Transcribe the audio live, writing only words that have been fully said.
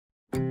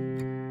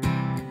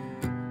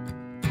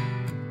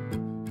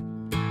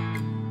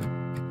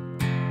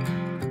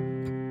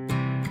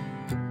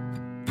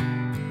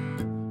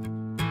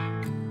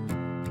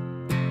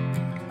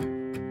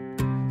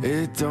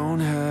it don't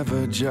have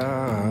a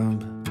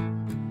job,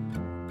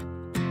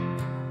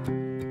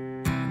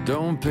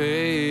 don't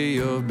pay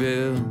your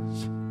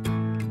bills,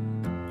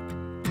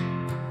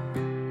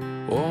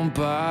 won't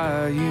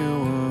buy you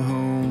a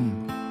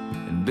home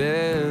in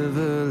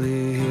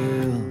Beverly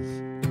Hills.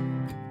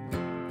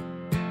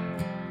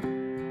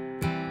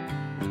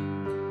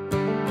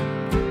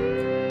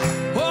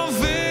 Won't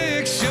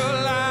fix your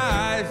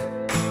life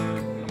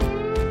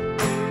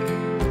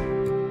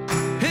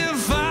in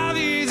 5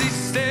 easy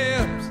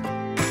steps.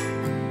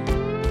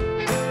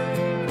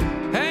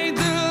 Ain't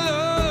the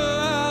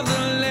law of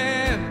the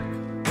land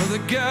or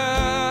the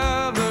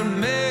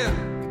government,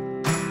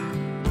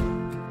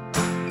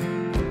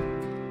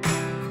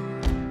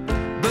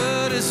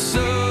 but it's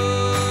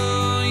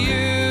so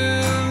you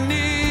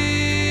need,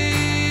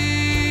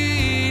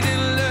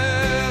 and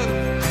love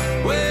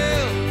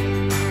will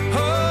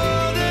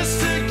hold us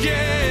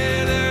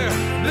together,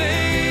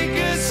 make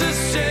us a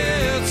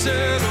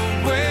shelter to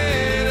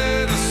weather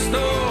the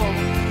storm,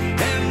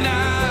 and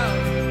I'll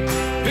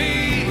be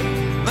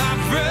my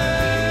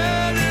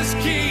brother's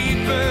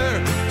keeper,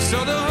 so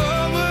the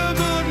whole world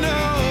will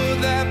know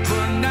that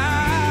we're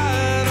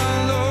not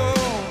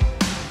alone.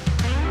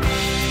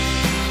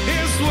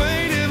 It's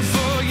waiting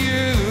for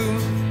you,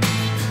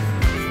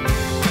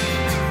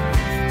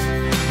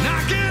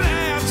 knocking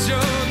at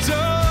your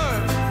door.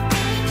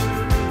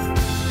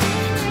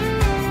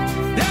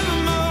 There's a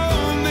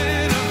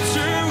moment of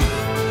truth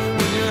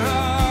when your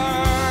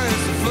heart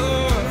is the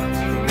floor,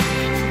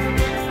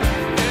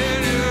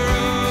 and you're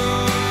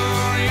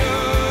on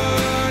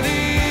your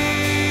knees,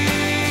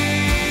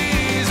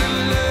 and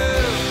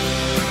love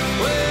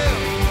will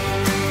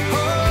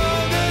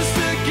hold us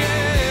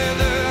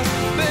together,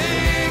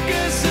 make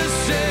us a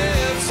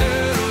shelter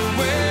to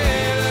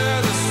weather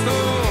the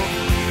storm,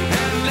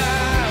 and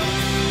I'll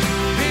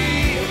be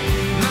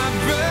my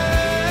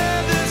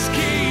brother's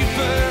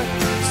keeper,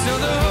 so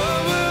the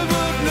whole world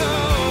will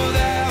know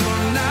that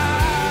we're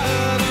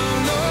not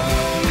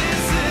alone.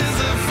 This is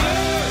the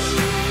first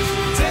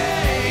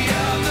day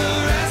of the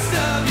rest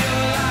of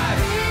your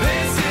life.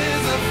 This is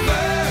the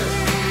first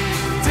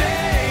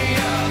day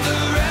of the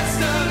rest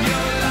of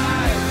your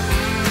life.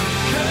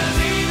 'Cause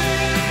even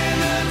in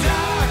the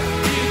dark,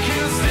 you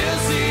can still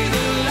see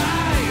the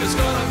light. It's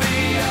gonna be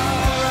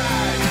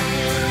alright.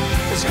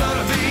 It's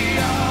gonna be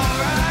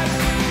alright.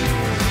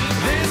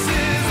 This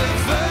is the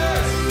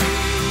first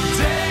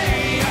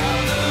day of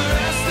the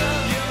rest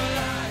of your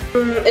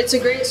life. It's a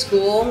great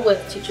school with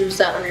teachers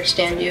that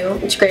understand you.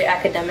 It's great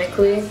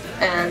academically,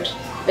 and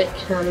it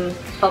can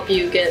help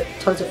you get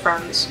tons of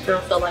friends.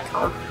 It'll feel like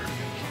home.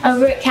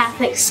 Overbrook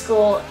Catholic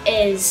School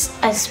is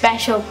a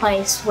special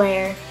place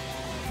where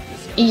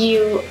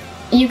you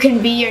can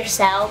be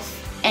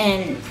yourself,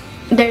 and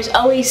there's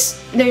always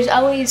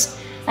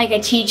like a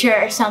teacher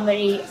or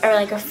somebody or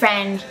like a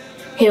friend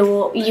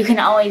who you can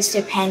always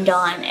depend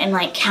on and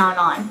like count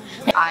on.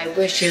 I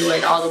wish it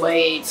went all the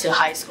way to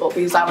high school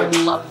because I would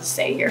love to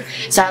stay here.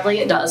 Sadly,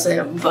 it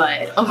doesn't,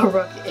 but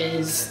Overbrook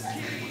is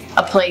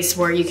a place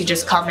where you could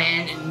just come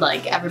in and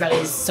like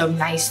everybody's so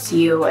nice to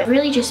you. I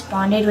really just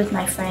bonded with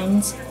my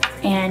friends,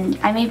 and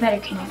I made better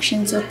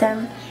connections with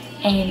them,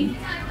 and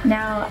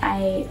now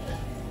I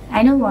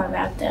know more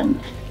about them.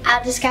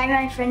 I'll describe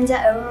my friends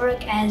at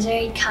Overbrook as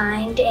very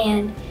kind,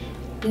 and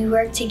we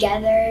work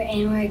together,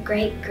 and we're a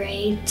great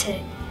grade to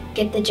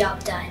get the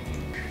job done.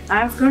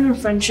 I've grown a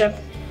friendship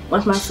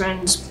with my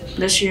friends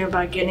this year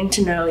by getting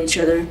to know each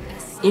other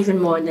even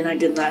more than I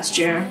did last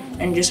year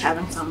and just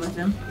having fun with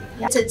them.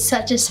 It's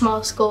such a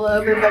small school.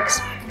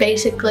 Overbrook's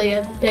basically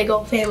a big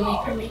old family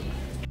for me.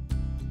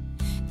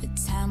 The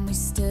time we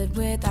stood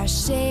with our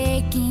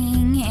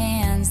shaking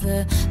hands,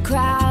 the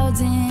crowds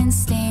in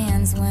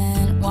stands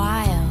went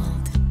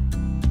wild.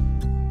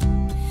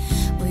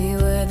 We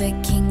were the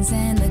kings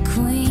and the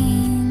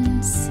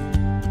queens,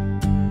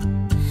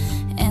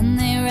 and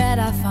they read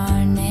off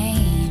our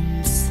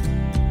names.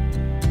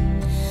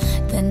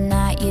 The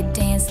night you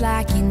danced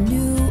like you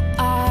knew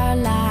our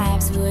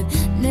lives would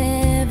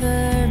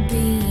never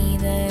be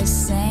the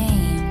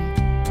same.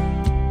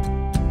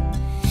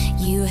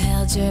 You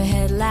held your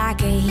head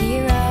like a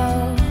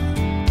hero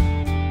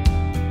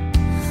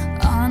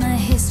on a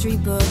history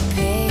book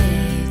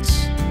page.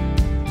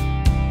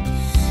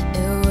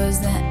 It was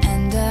the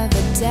end of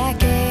a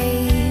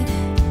decade,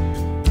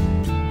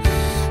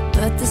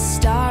 but the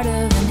start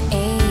of an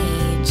age.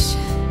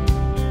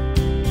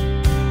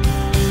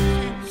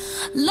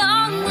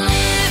 Long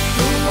live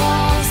the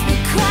walls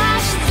that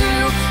crashed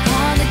through,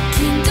 all the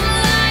kingdom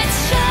lights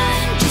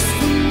shine just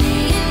for me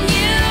and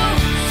you.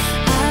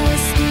 I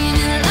was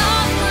screaming,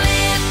 long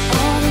live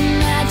all the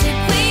magic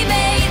we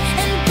made,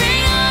 and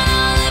bring on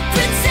all the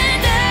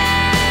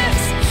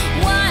pretenders.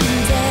 One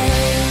day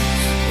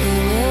we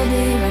will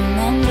be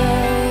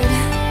remembered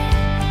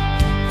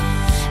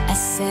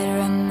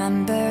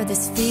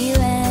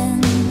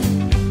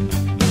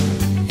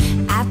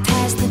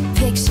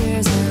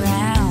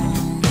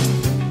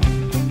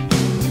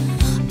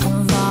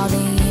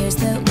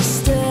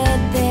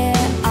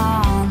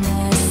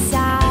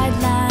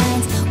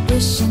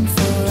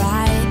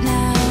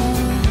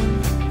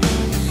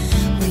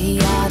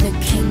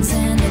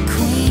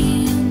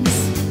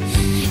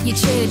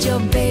trade your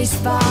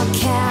baseball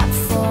cap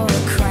for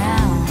a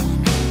crown.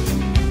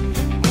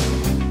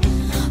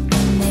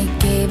 When they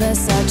gave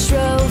us our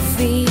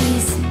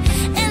trophies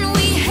and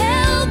we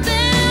held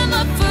them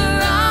up for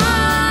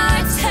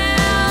our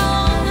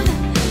town,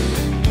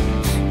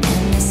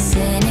 and the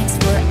cynics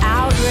were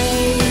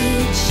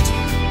outraged,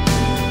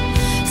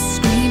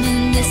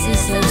 screaming this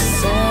is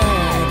absurd.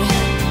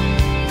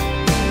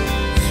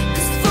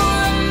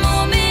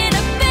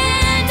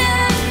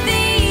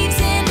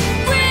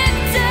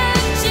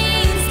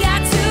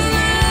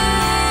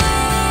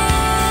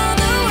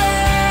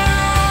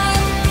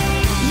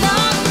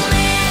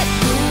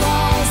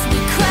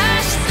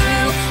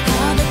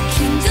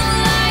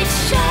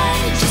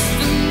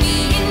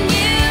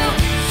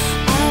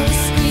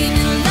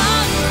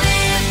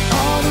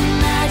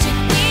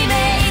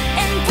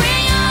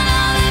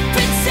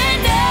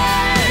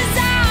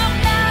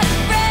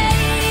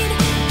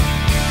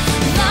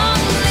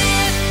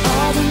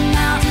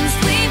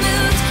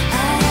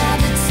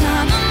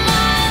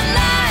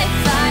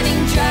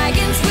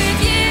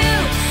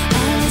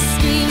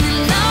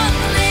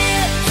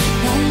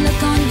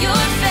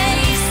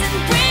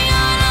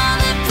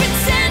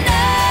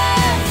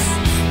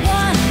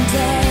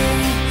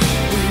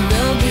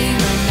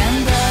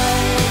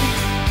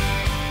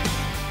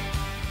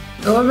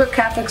 Overbrook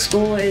Catholic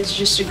School is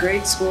just a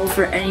great school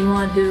for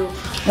anyone who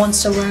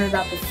wants to learn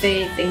about the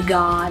faith and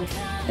God,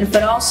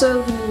 but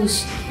also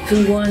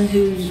who wants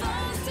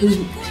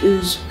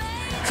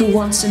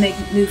to make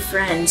new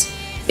friends.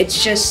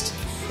 It's just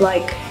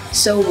like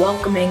so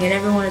welcoming, and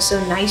everyone is so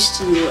nice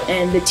to you,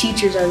 and the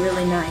teachers are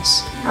really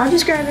nice. I'll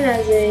describe it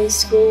as a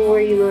school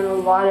where you learn a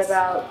lot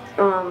about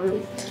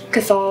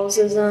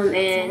Catholicism,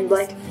 and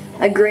like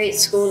a great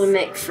school to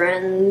make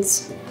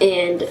friends.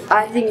 And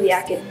I think the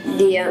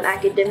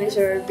academics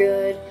are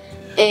good,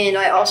 and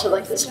I also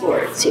like the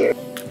sports here.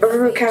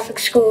 Overbrook Catholic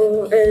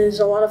School is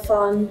a lot of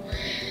fun.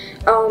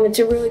 It's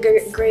a really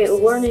great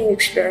learning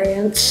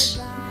experience,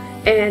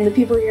 and the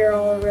people here are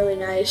all really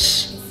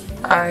nice.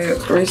 I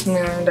recently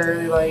learned I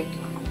really like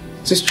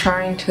just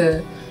trying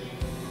to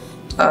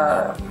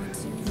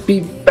be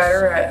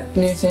better at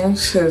new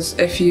things, because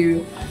if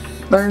you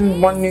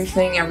learn one new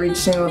thing every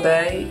single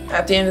day,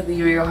 at the end of the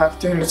year you'll have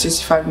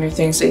 365 new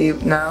things that you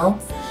know,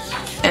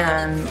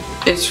 and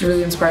it's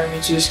really inspired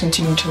me to just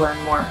continue to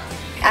learn more.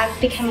 I've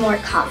become more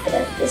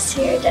confident this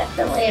year,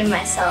 definitely, in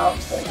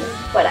myself and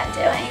what I'm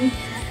doing.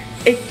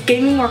 It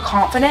gave me more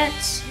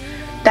confidence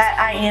that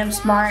I am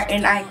smart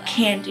and I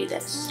can do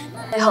this.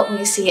 It helped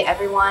me see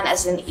everyone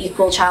as an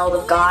equal child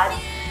of God,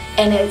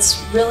 and it's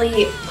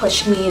really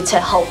pushed me to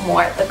help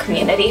more the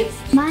community.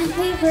 My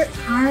favorite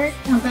part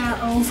about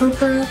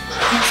Overbrook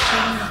is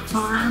being a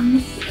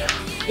farm.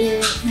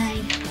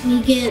 We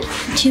get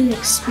to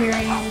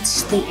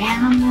experience the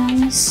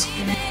animals.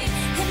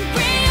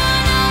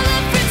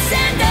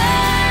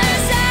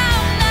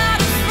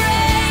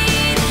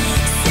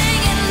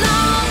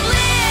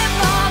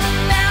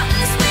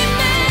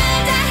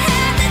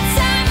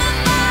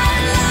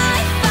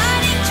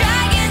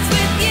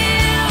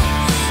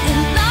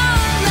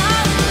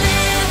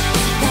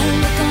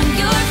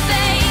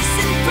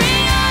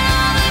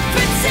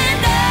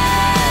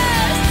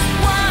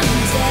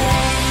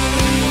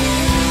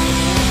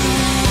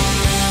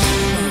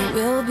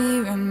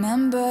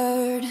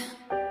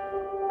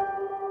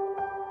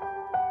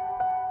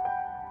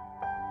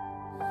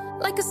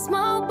 Like a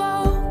small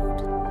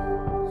boat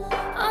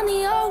on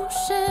the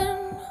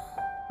ocean,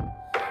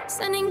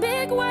 sending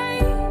big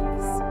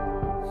waves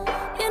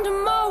into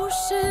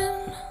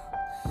motion.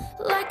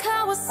 Like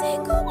how a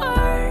single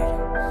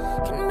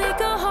word can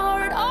make a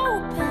heart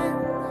open.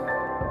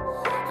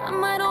 I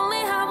might only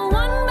have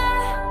one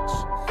match,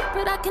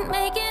 but I can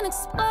make an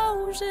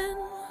explosion.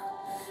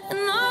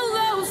 And all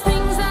those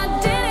things I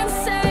didn't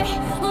say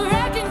were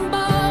wrecking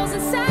balls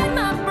inside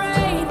my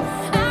brain.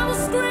 I will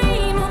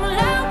scream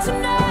loud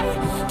tonight.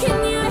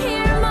 Can you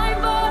hear my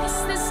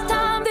voice this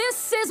time?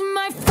 This is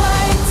my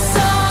fight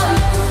song.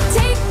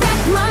 Take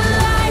back my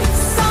life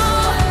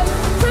song.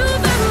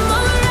 Prove I'm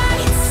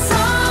alright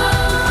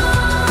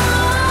song.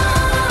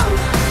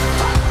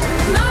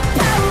 My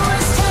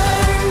power's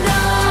turned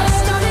on.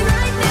 Starting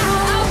right now,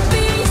 I'll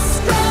be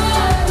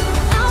strong.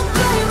 I'll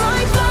play my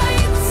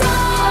fight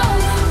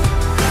song.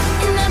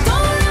 And I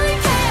don't really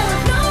care if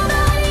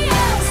nobody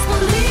else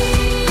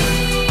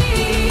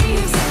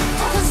believes,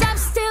 'cause I've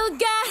still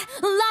got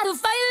a lot of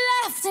fight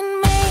left in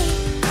me.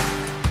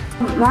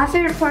 My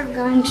favorite part of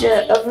going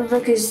to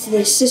Overbrook is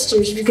the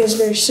sisters, because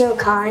they're so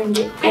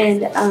kind,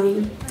 and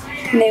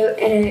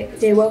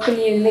they welcome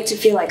you and makes you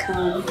feel like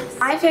home.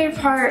 My favorite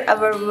part of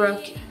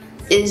Overbrook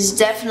is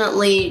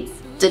definitely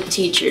the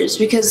teachers,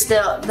 because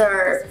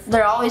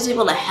they're always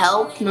able to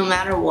help no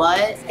matter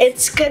what.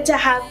 It's good to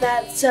have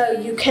that so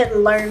you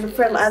can learn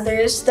from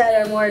others that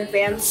are more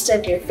advanced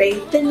in your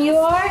faith than you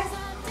are,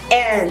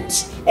 and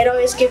it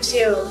always gives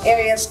you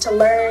areas to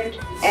learn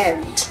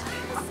and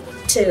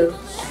to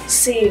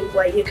see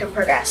what you can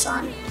progress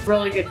on.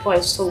 Really good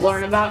place to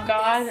learn about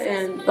God,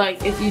 and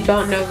like if you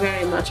don't know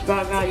very much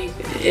about God,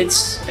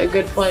 it's a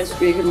good place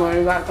where you can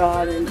learn about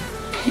God and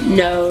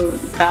know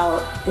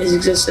about His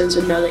existence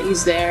and know that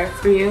He's there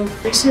for you.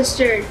 My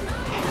sister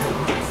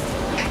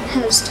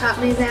has taught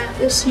me that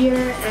this year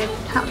and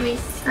taught me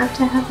how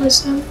to have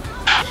wisdom.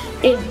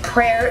 In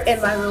prayer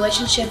and my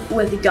relationship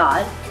with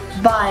God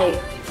by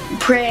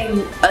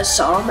praying a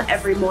psalm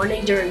every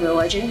morning during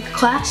religion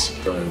class.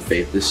 Growing in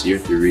faith this year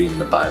through reading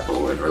the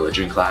Bible in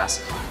religion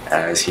class,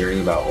 as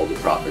hearing about all the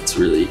prophets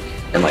really,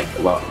 and like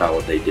about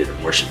what they did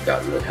and worship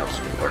God really helps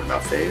me learn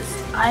about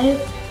faith. I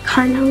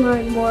kind of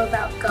learned more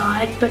about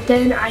God, but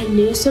then I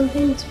knew some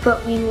things,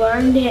 but we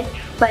learned it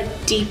like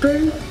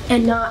deeper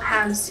and not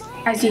as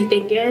you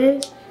think it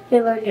is.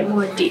 We learned it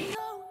more deep.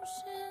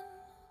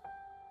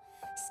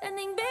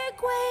 Sending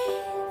big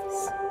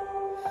waves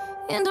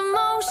into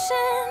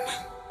motion,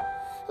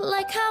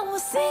 like how a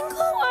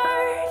single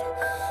word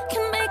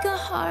can make a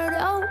heart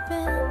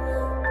open.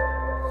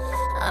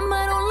 I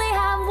might only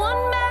have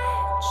one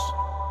match,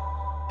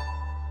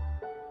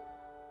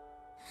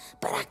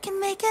 but I can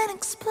make an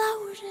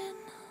explosion.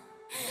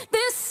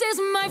 This is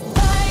my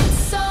fight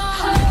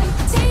song.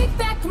 Take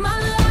back my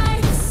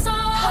life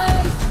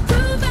song.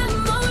 Prove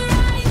I'm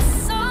alright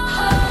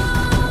song.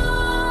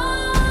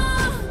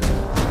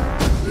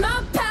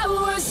 My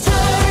power's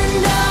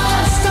turned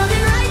on.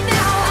 Starting right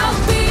now,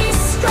 I'll be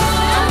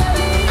strong.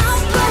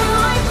 I'll burn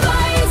my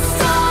fight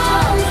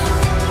song.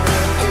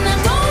 And I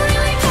don't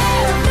really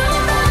care if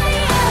nobody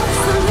else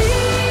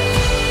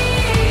believes,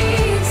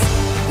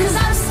 'cause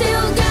I've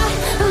still got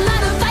a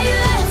lot of fight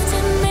left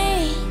in me.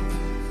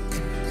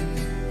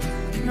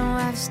 No,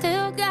 I've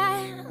still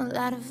got a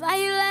lot of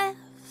fight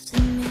left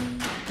in me.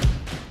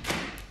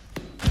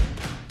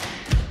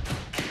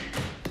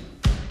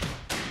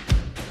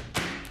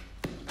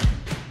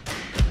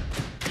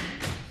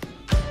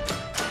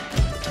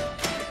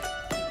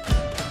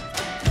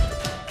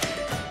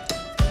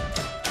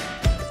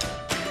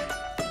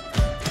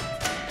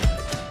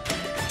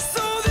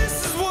 So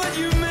this is what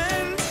you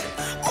meant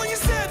when you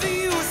said that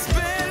you would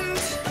spend.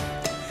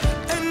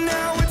 And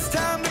now it's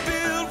time to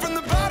build from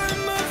the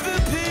bottom of the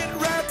pit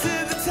right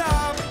to the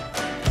top.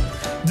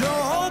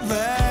 Don't hold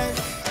back.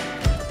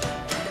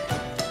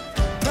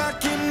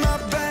 Packing my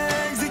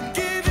bags and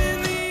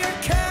giving the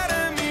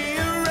academy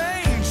a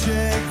rain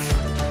check.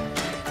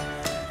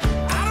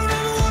 I don't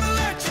ever want to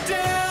let you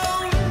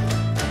down.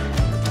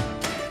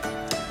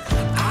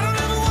 I don't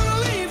ever want to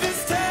leave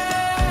this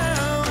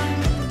town.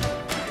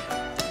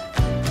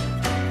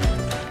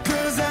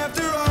 'Cause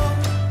after all,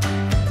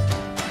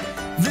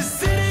 the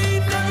city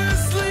never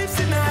sleeps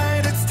at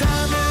night. It's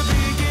time to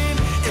begin,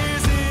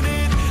 isn't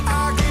it? I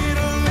get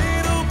a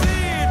little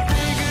bit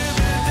bigger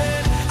than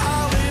that.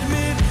 I'll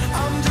admit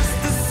I'm just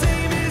the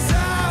same as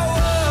I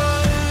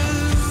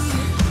was.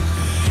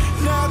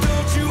 Now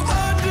don't you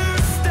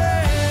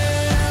understand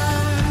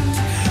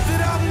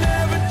that I'm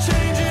never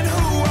changing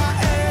who I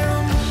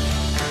am?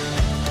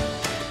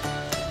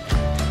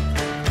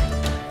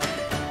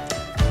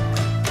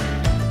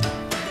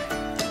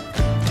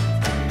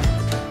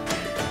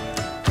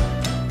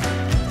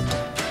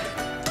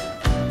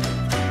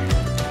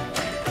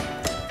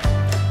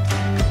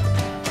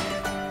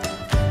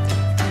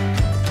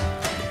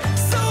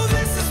 So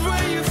this is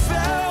where you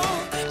fell,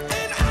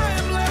 and I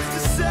am left to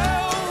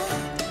sell.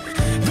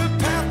 The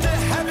path to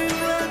heaven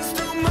runs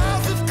through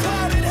miles of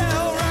clouded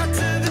hell, right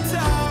to the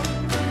top.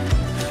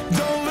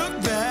 Don't look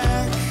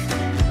back.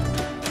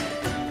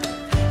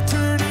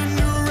 Turning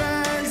to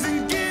rags and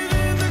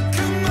giving the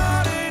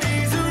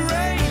commodities a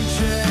rain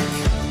check.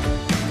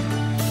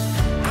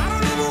 I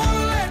don't ever want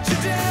to let you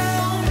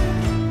down.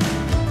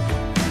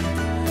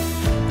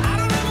 I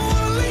don't ever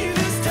want to leave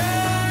this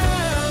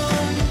town.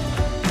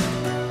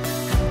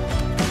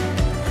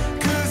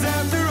 'Cause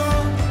after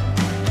all,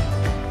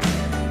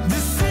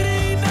 the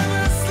city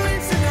never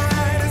sleeps at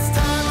night. It's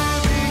time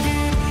to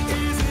begin,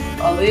 isn't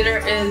it? A leader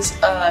is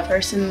a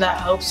person that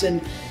helps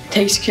and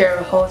takes care of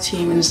the whole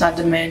team and is not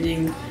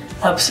demanding,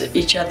 helps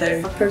each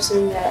other. A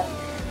person that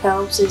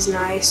helps is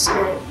nice,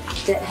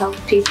 that helps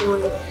people,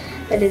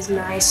 that is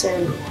nice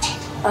and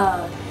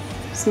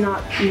it's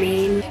not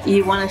mean.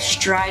 You want to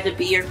strive to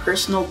be your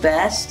personal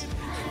best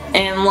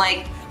and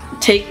like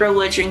take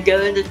religion,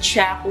 go to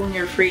chapel in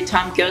your free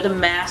time, go to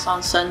mass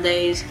on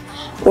Sundays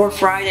or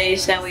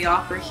Fridays that we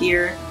offer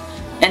here,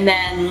 and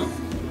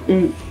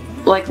then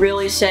like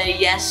really say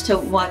yes to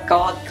what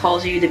God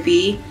calls you to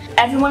be.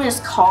 Everyone is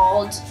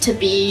called to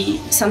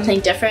be something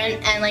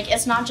different, and like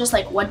it's not just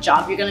like what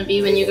job you're gonna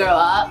be when you grow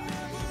up.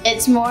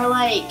 It's more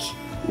like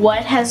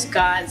what has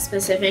God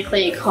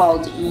specifically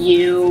called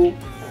you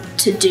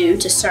to do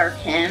to serve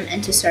Him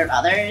and to serve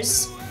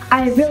others.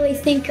 I really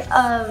think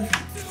of,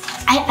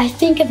 I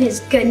think of His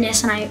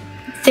goodness, and I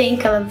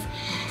think of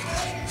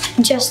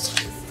just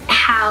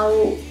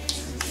how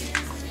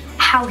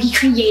He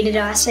created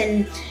us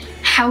and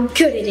how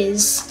good it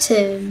is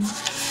to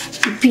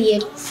be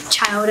a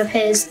child of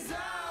His.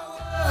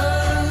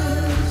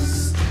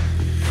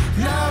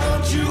 Now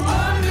don't you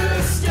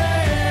understand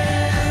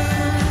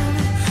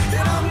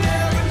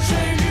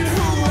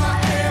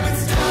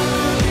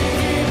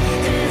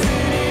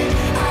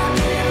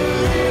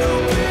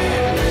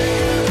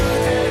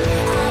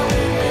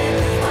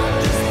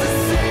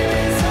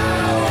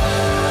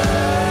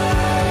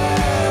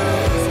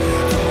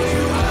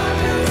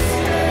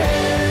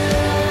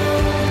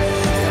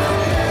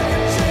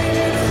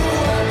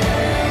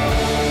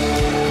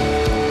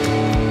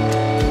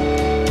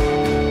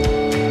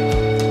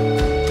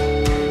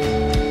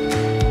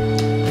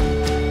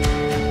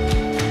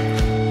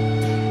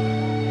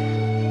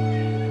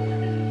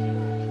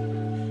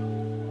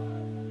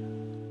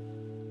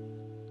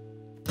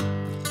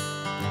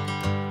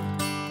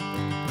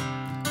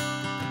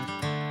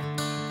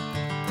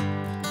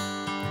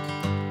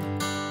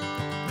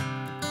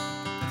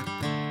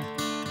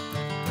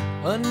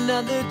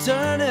Another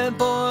turning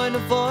point, a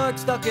fork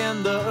stuck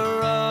in the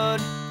road.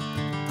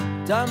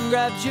 Time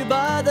grabs you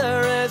by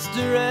the wrist,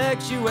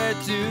 directs you where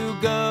to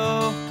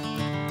go.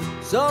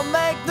 So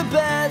make the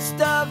best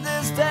of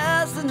this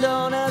test and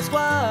don't ask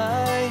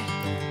why.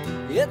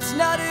 It's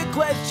not a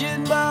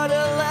question but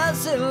a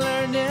lesson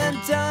learned in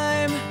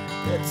time.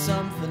 It's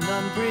something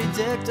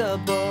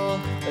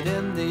unpredictable, but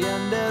in the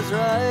end is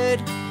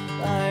right.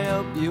 I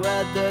hope you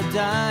had the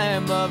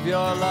time of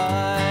your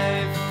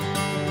life.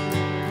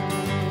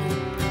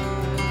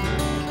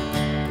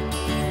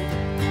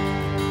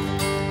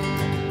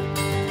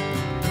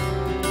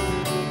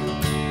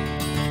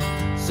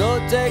 So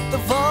take the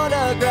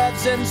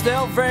photographs and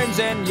still frames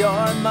in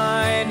your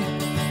mind,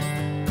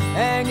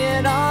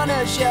 hanging on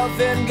a shelf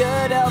in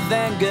good health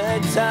and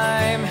good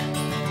time.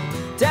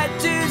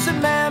 Tattoos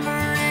of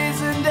memories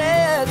and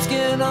dead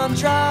skin on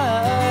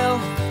trial.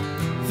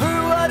 For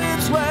what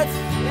it's worth,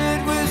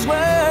 it was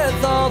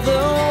worth all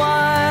the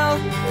while.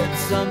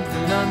 It's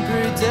something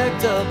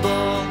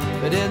unpredictable,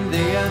 but in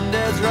the end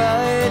is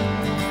right.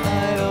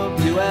 I hope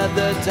you had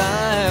the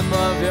time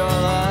of your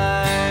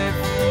life.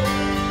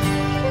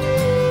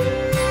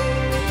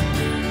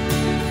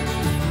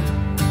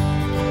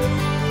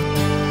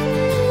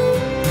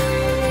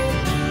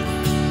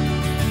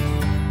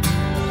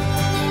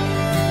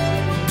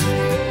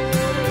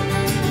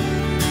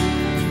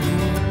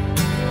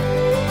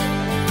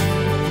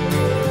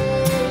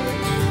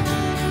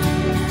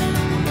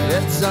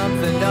 It's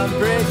something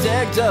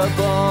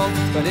unpredictable,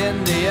 but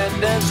in the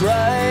end it's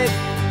right.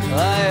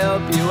 I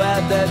hope you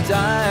had the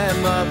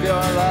time of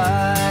your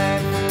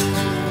life.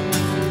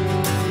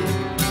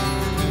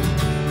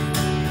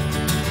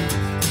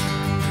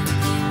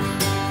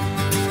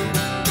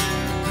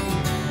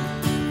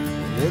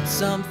 It's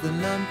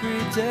something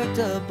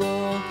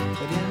unpredictable,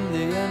 but in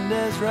the end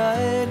it's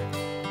right.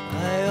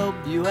 I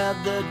hope you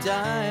had the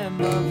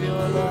time of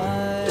your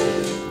life.